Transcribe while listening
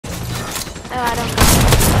Oh, I don't know.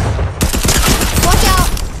 Watch out!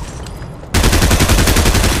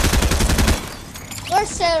 We're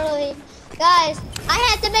totally... Guys, I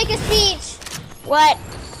have to make a speech. What?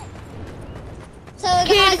 So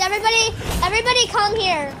guys, everybody come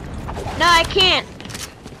here. No, I can't.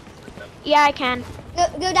 Yeah, I can.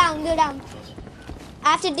 Go down, go down.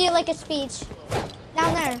 I have to do like a speech.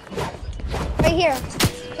 Down there. Right here.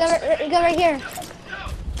 Go right here.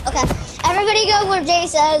 Okay. Everybody go where Jay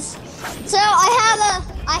says. So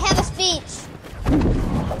I have a speech.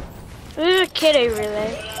 Who's a kid over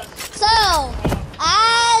there? So,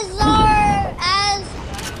 as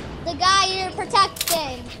the guy you're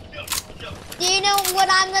protecting, do you know what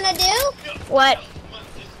I'm gonna do? What?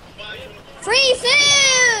 Free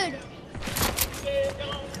food!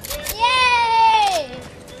 Yay!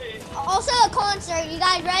 Also a concert. You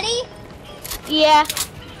guys ready? Yeah.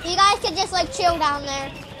 You guys can just like chill down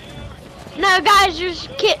there. No, guys, there's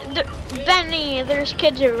Benny, there's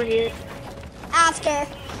kids over here. After.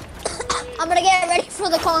 I'm gonna get ready for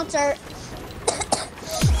the concert.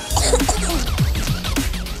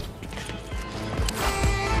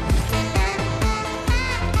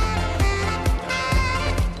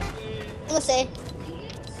 Let's see.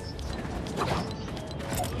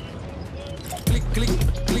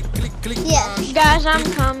 Yeah. Guys, I'm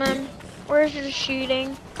coming. Where's the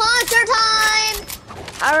shooting? Concert time!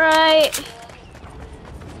 Alright.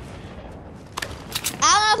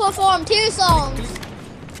 I'm gonna perform 2 songs.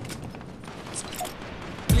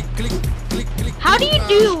 How do you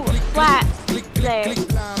do flat there?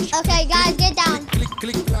 Okay, guys, get down.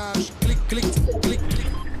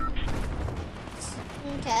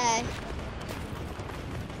 Okay.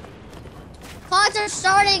 Concert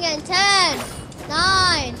starting in 10,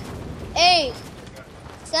 9, 8,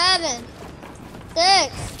 7,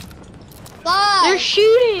 6, 5. They're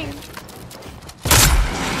shooting.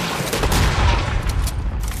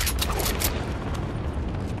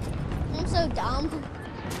 I'm so dumb.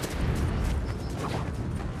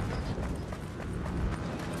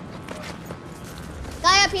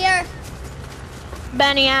 Guy up here.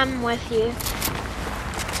 Benny, I'm with you.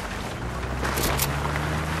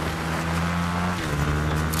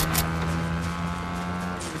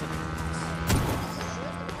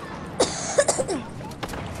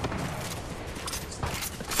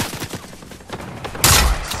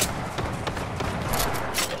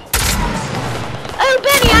 Oh,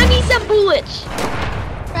 Benny, I need some bullets.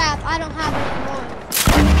 Crap, I don't have any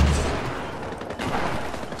more.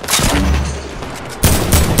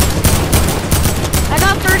 I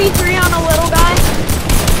got 33 on a little guy.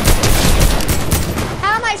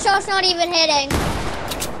 How are my shots not even hitting?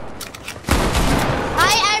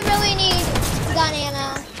 I really need gun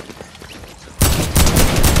ammo.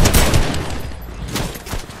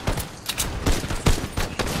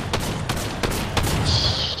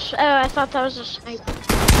 Oh, I thought that was a sniper.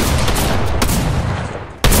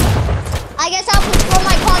 I guess I'll perform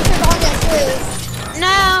my concert on this roof.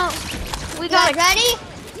 No, we You got guys ready?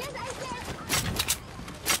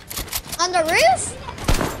 On the roof?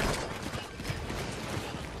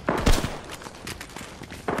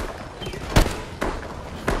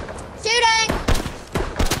 Shooting!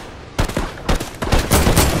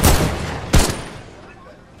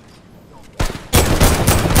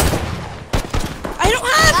 I don't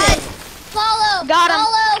have Guys, it. follow! Got him.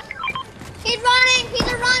 Follow! He's running! He's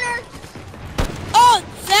a runner! Oh,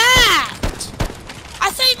 that!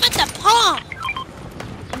 I thought you meant the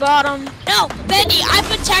pump. got him. No, Benny, I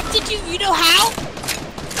protected you. You know how?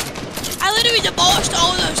 I literally demolished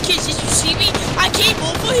all of those kids. Did you see me? I came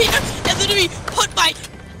over here and literally put my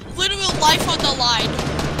literal life on the line.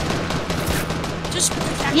 Just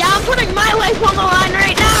protect Yeah, I'm putting my life on the line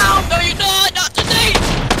right now. No, you're not. Not today.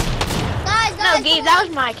 Guys, No, Gabe, that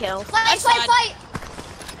was my kill. Fight, That's fight, fine. fight!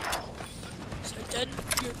 So then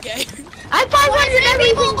you're gay. I 500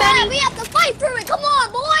 everything, Benny. We have to fight through it! Come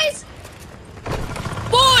on, boys!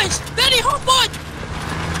 Boys, Benny, hop on.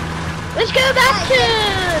 Let's go back to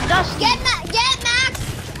Dusty. Get Max,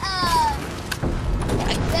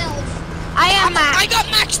 build. I am Max. I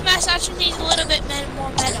got max mass. I just need a little bit more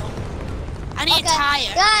metal. I need a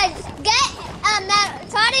tire. Guys, get metal.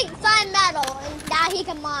 Try to find metal and that he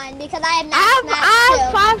can mine because I have max I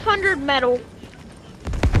have too. 500 metal.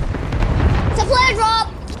 Supply drop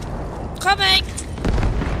Coming.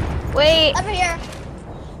 Wait, over here.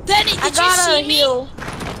 Benny, I did you gotta see me? heal.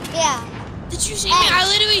 Yeah, Did you see me? I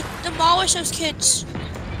literally demolished those kids.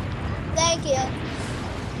 thank you.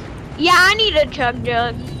 Yeah, I need a chug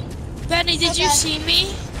jug. Benny, did you Okay. see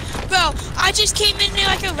me? Bro, I just came in there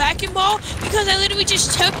like a wrecking ball because I literally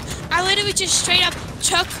just straight up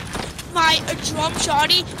took my drum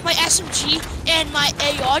shotty, my SMG, and my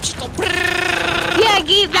AR just go brrrr. Yeah,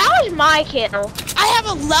 Gabe, that was my kill. I have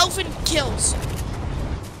 11 kills.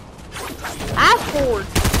 I have 4.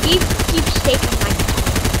 Gabe keeps taking my kill.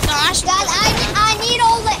 No, that's Guys, I need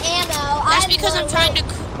all the ammo. That's because I'm trying to.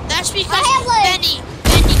 That's because I have, like- Benny,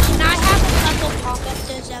 can I have a couple pop if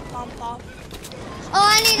there's a pom pom? Oh,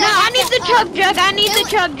 I need. No, I need the chug jug. I need the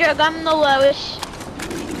chug jug. I'm the lowest.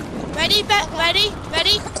 Ready, ready,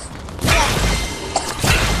 ready.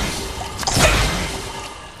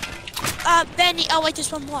 Benny. Oh wait,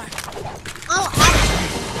 there's one more.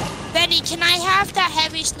 Oh, Benny, can I have that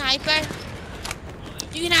heavy sniper?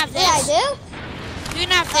 You can have this. yeah, I do. You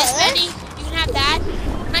can have this, Benny. You can have that.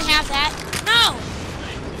 Can I have that?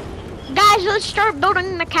 No. Guys, let's start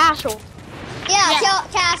building the castle. Yeah, Yeah.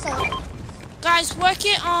 castle. Guys, work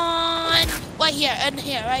it on right here,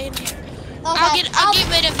 right in here. Okay. I'll get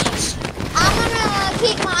rid of these. I'm gonna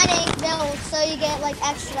keep mining builds so you get like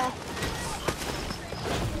extra.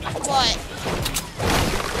 What?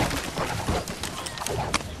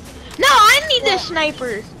 No, I need the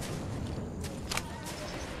sniper.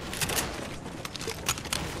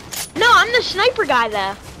 No, I'm the sniper guy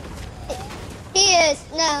though. He is.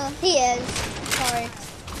 No, he is. Sorry.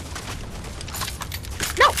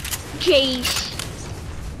 No, Jace.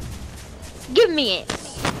 Give me it.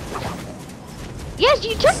 Yes,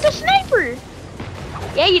 you took the sniper.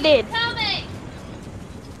 Yeah, you did. Coming.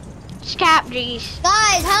 Scap, Jace.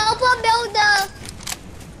 Guys, help him build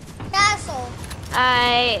the castle.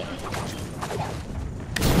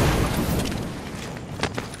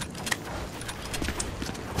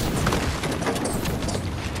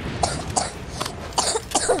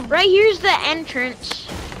 Right here's the entrance.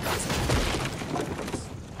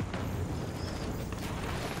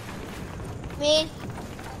 Me?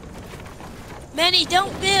 Manny,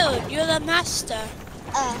 don't build. You're the master.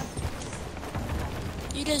 Uh.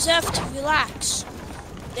 You deserve to relax.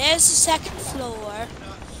 There's the second floor.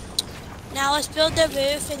 Now let's build the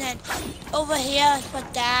roof, and then over here let's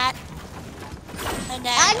put that. And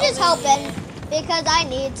then I'm just over helping here. because I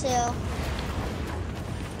need to.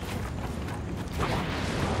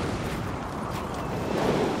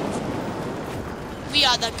 We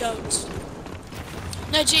are the goats.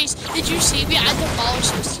 No, Jace, did you see me? I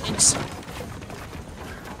demolished those things.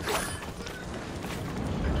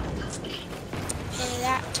 Hear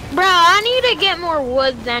that? Bro, I need to get more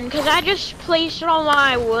wood then, because I just placed all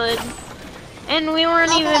my wood. And we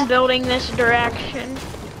weren't even building this direction.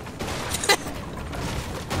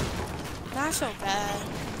 Not so bad.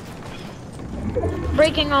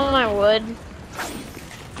 Breaking all my wood.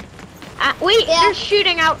 Wait, Yeah. they're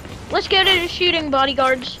shooting out. Let's go to the shooting,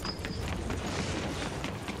 bodyguards.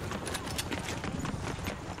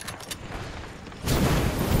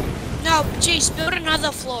 No, Jace, build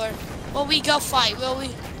another floor. Will we go fight? Will we?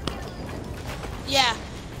 Yeah.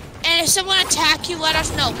 And if someone attack you, let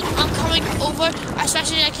us know. I'm coming over as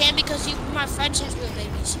fast as I can because my friend says we're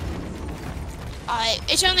babies.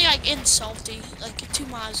 It's only like in Salty, like 2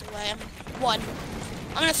 miles away. I'm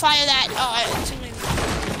gonna fire that. It's only.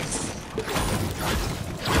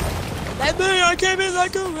 Let me, I came in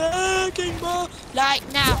like a wrecking ball. Like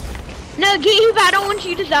now. No, Gabe, I don't want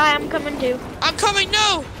you to die. I'm coming too. I'm coming,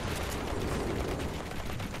 no!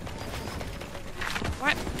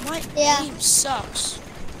 My aim sucks.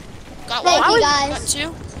 Got Thank one. you, guys.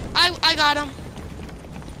 Got 2. I got him.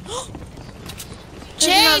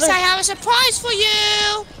 There's Jace, another. I have a surprise for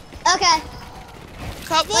you. Okay.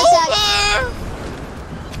 Come What's over.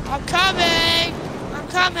 I'm coming. I'm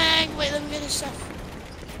coming. Wait, let me get this stuff.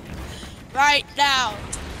 Right now.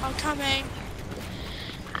 I'm coming.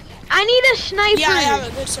 I need a sniper. Yeah, I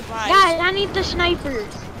have a good surprise. Guys, I need the sniper.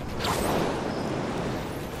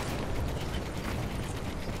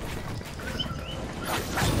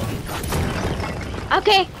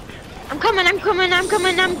 Okay. I'm coming.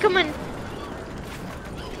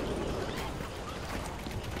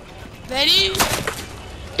 Ready?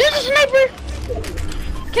 There's a sniper.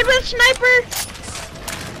 Kid with a sniper.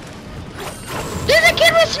 There's a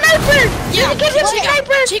kid with a sniper. Yeah, There's a kid with a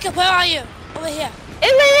sniper. Chica, where are you? Over here.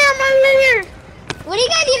 Over here, I'm over here. What do you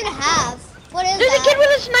guys even have? What is There's that? a kid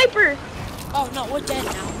with a sniper. Oh no, we're dead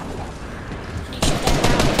now. Can you shoot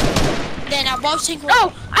that now? Then I'm watching.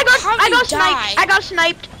 Oh, I got die? sniped. I got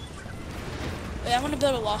sniped. Wait, I'm gonna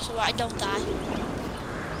build a wall so I don't die.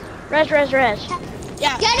 Res.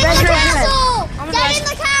 Yeah. Get in Res, the res, castle! I'm gonna Get res. in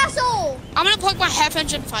the castle! I'm gonna plug my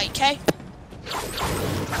headphones and fight, okay?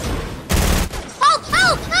 Help!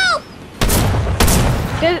 Help! Help!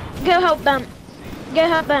 Go help them. Go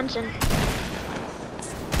help Benson.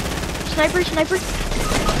 Sniper.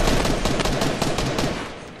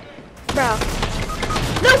 bro.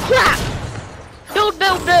 No crap!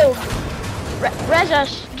 Build. Res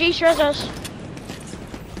us. Jeez, res us.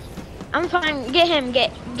 I'm fine. Get him.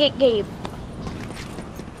 Get Gabe.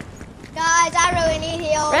 Guys, I really need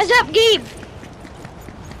heals. Res up, Gabe.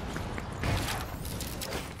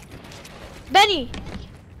 Benny.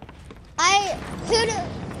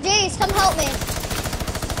 Jeez, come help me.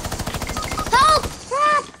 Help!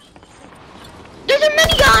 Crap! There's a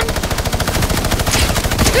minigun.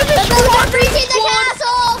 There's a They're squad. breaching the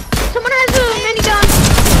castle! Someone has a minigun.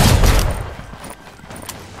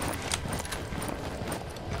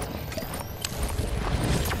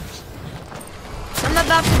 I'm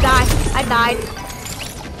about to die. I died.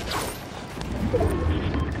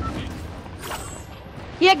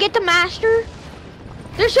 Yeah, get the master.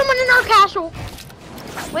 There's someone in our castle.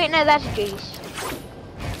 Wait, no, that's Jace.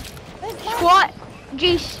 Squat,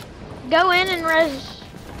 Jace, go in and res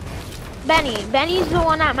Benny. Benny's the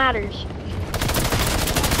one that matters.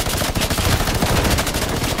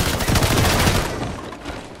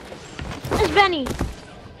 Where's Benny?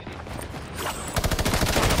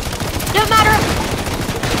 Don't matter.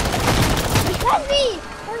 Let me!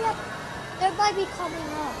 Hurry up. There might be coming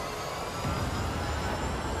up.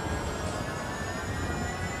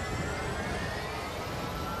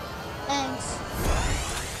 Thanks.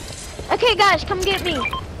 Okay, guys, come get me.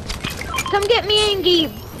 Come get me and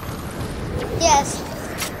Gabe. Yes.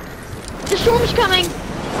 The storm's coming.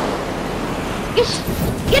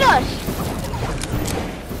 Get us.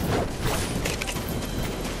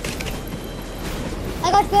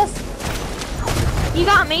 I got this. You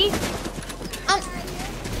got me.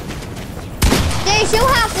 Jace, you'll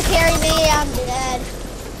have to carry me. I'm dead.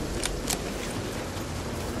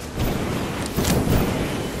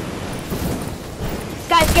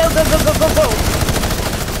 Guys, go.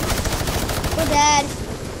 We're dead.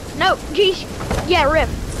 No, geez. Yeah, rip.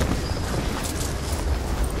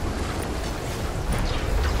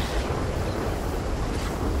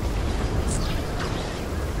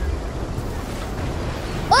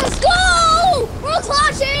 Let's go! We're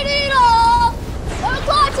clutching it up! We're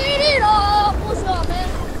clutching it up! What's up, man?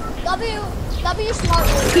 W smart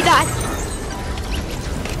move. He died.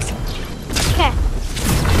 Okay.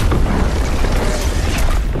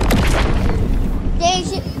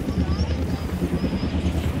 Jace,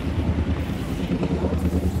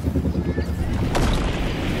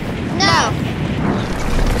 No.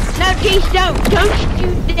 No, Jace, don't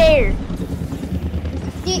you dare.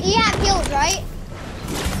 You have heals, right?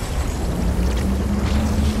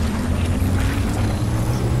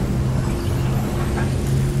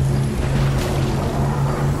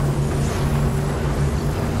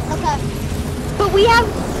 Okay. But we have.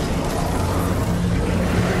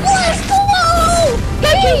 Let's go! Go,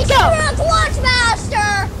 Jace, go! We're a clutch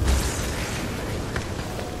master!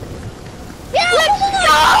 Yeah, Let's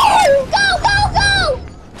go! Go!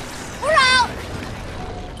 We're out!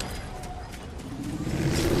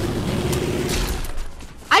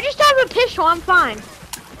 I just have a pistol. I'm fine.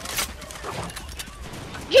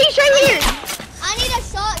 Jace, right here. I need a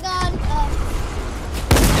shotgun.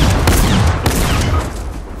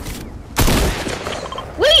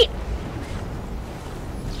 Wait.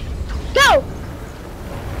 Go.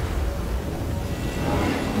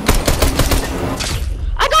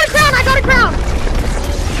 I got a crown.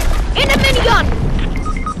 And a minigun.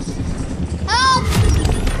 Help!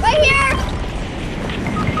 Right here!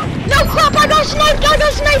 No crap, I got sniped.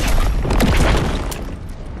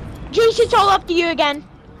 Jace, it's all up to you again.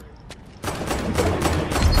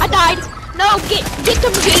 I died. No, get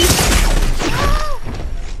them, Jace.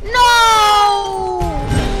 No!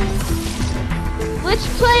 Let's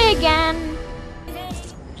play again.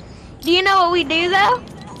 Do you know what we do though?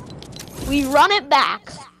 We run it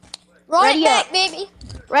back. Run Ready it back, up. baby.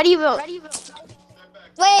 Ready, vote.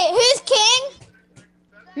 Wait, who's king?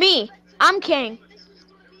 Me. I'm king.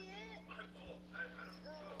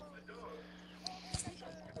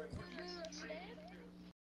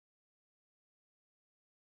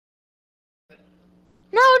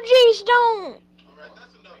 No, Jace, don't.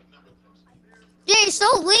 Jace,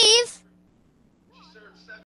 don't leave.